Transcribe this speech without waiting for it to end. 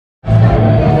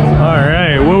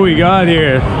got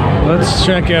here? Let's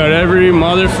check out every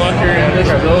motherfucker in this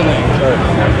building.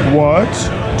 What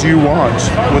do you want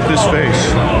with this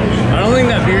face? I don't think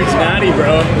that beard's natty,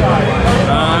 bro.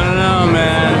 I don't know,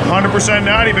 man. 100%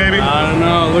 natty, baby. I don't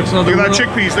know. Looks otherworldly. Look at that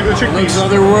chickpeas. Look at the chickpeas. Looks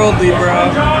otherworldly, bro.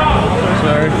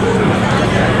 Sorry.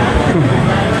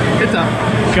 It's up.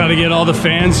 Gotta get all the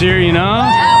fans here, you know?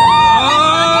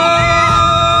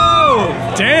 Oh!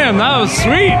 Damn, that was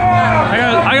sweet.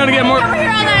 I gotta get more.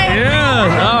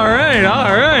 Yeah, all right,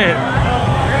 all right.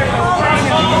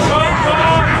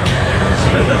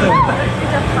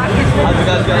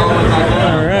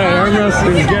 All right, our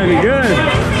wrestling is getting good.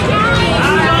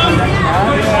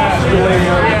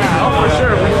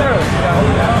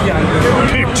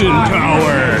 Picton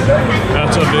Tower.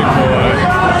 That's a big boy.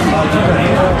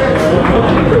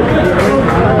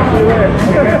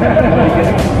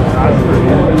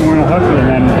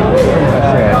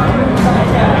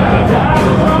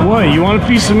 What, you want a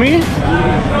piece of me?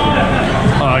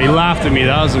 Oh, you laughed at me.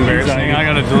 That was embarrassing. I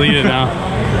gotta delete it now.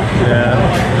 Yeah.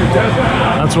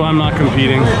 That's why I'm not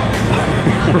competing.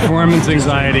 Performance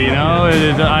anxiety, you know?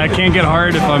 I can't get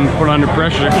hard if I'm put under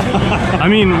pressure. I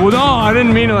mean, well, no, I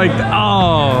didn't mean it like that.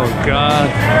 Oh, God.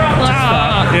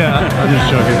 Yeah, I'm just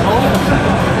joking.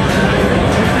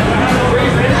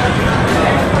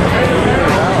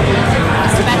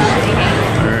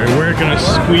 Alright, where can I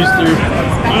squeeze through?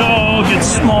 Oh, it gets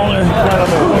smaller. Who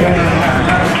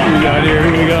we got here?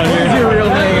 Who we got here? What's your real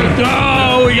name?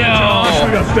 Oh, yeah.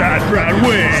 We got Fat Brad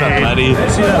Wayne. What's up, buddy?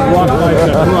 See that block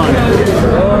bicep? Come on.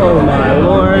 Oh, my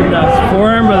Lord. That's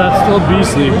foreign, but that's still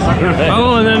beastly.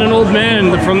 Oh, and then an old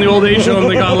man from the old age home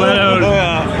that got let out.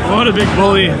 What a big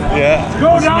bully. Yeah.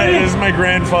 Go, Donnie! This is my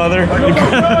grandfather.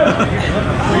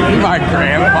 My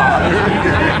grandfather.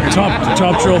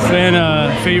 Top Troll fan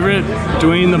favorite,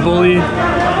 Dwayne the Bully.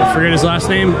 I forget his last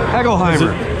name.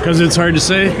 Hagelheimer. Because it's hard to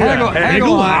say.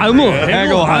 Hagelheimer.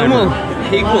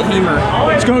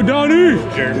 Let's go, Donnie!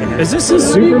 Is this a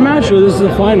super match or this is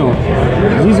the final?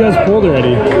 These guys pulled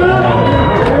already.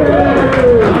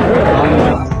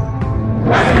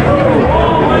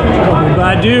 Couple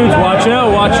bad dudes. Watch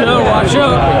out, watch out, watch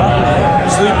out.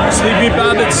 Sleepy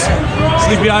Babbitts.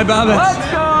 Sleepy Eye Babbitts. Let's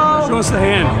go! Show us the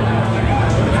hand.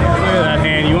 Look at that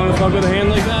hand. You want to fuck with a hand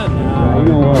like that? You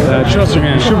don't want that. Show us your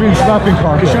hand. Should be in stopping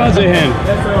car. Show us a hand.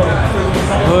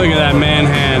 Look at that man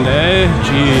hand, eh?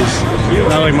 Jeez.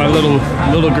 Not like my little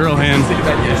girl hand.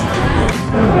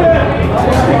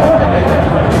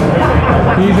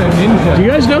 He's a ninja. Do you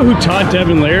guys know who taught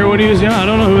Devin Lair when he was young? I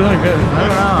don't know who that guy.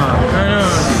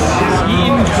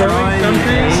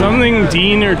 Something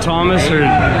Dean or Thomas or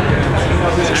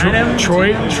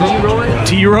Troy?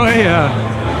 T-Roy? Yeah.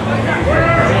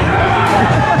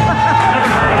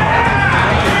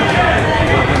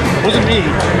 Wasn't me.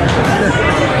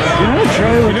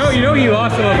 You know you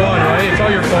lost to LeVon, right? It's all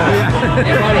your fault.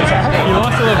 You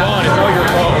lost to LeVon, it's all your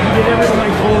fault. You did everything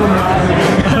like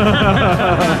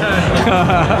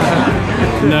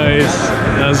Nice.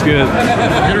 That was good.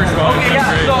 Good response.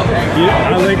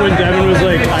 I like when Devin was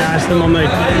like, I asked him, I'm like,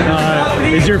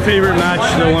 is your favorite match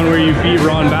the one where you beat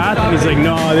Ron Bath? And he's like,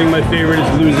 no, I think my favorite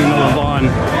is losing to LeVon.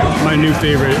 My new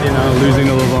favorite, you know, losing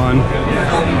to LeVon.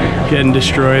 Getting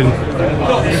destroyed.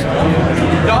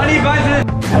 Donnie buys it.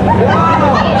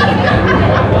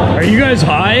 Are you guys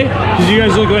high? Because you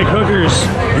guys look like hookers.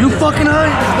 You fucking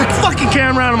high? The fucking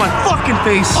camera out of my fucking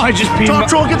face. I just peed Top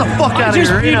Troll, get the fuck out of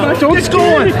here. It's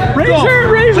going.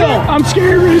 Razor. I'm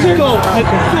scared, Razor. Go.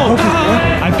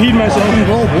 I peed myself.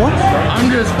 I'm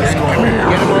just get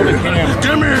him on the camera.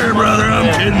 Come here, brother.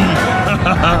 I'm kidding.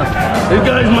 This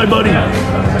guy's my buddy.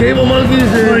 Table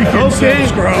monkeys are okay.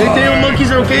 Table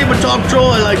monkeys are okay, but Top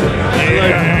Troll, I like him.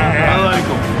 I like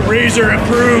him. Razor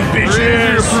approved, bitches.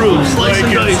 Razor approved. Slice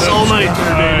and dice all night,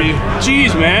 baby.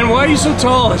 Jeez, man, why are you so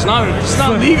tall? It's not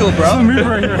legal, bro.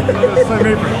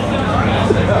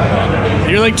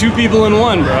 You're like two people in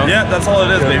one, bro. Yeah, that's all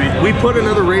it is, baby. We put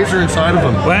another razor inside of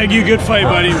him. Wagyu, good fight,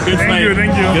 buddy. Good fight.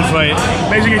 Thank you. Good fight.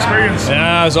 Amazing experience.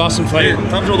 Yeah, it was an awesome fight.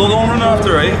 Tom Joe, don't run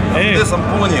after, eh? Hey. This, I'm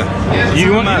pulling you.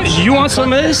 You want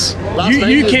some of this?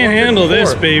 You can't handle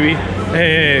this, baby.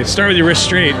 Hey, start with your wrist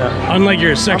straight. Unlike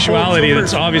your sexuality,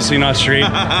 that's obviously not straight. Oh,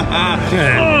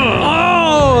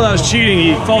 that was cheating.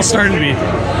 He false started me.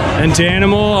 And to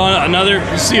Animal, another.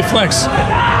 See a flex.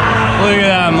 Look at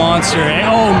that monster. Eh?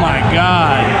 Oh my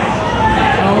god.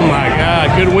 Oh my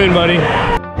god. Good win, buddy.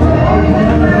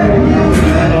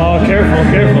 Oh, careful.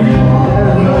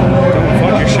 Don't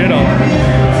fuck your shit up.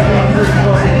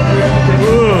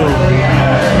 Ooh.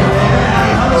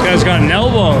 This guy's got an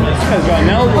elbow. I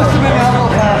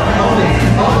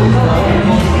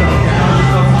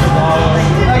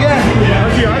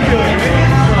feel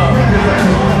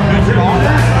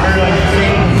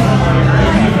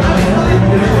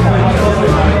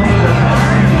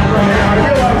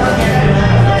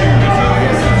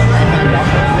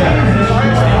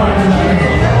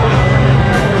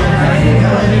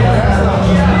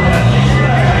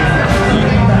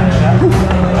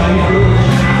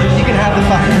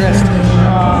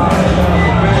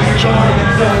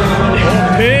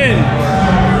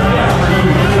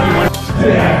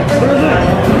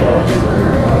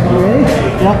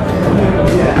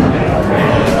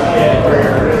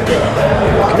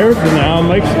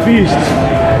beasts.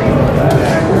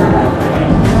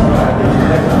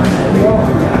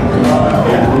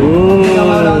 Ooh.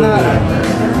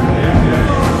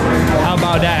 How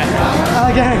about that?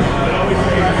 Again.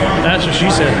 That's what she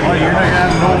said. Well, you're not gonna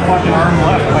have no fucking arm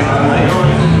left by tonight.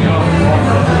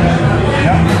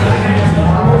 Yep.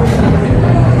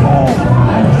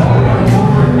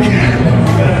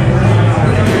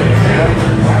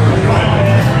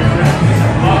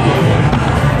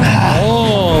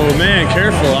 Oh man,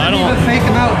 careful! I don't. Even fake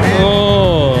him out, man.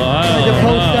 Oh, I don't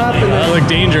post know. up and That looked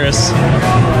dangerous.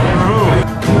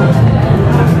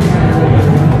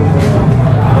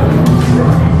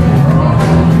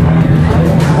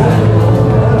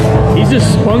 He's a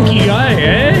spunky guy,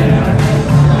 eh?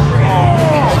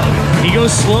 He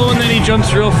goes slow and then he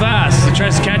jumps real fast. He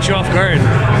tries to catch you off guard.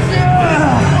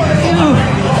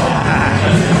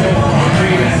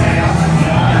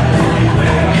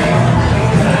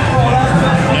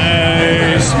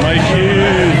 Nice, Mikey.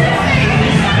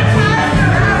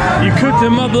 You cooked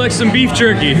him up like some beef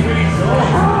jerky.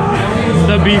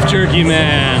 The beef jerky,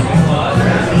 man.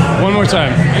 One more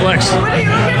time, Lex. What are you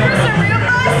looking for, some real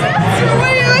glasses? What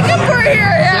are you looking for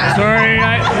here? Yeah. Sorry,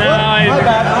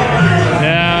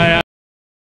 yeah.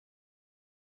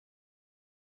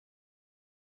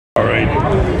 All right.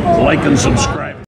 Like and subscribe.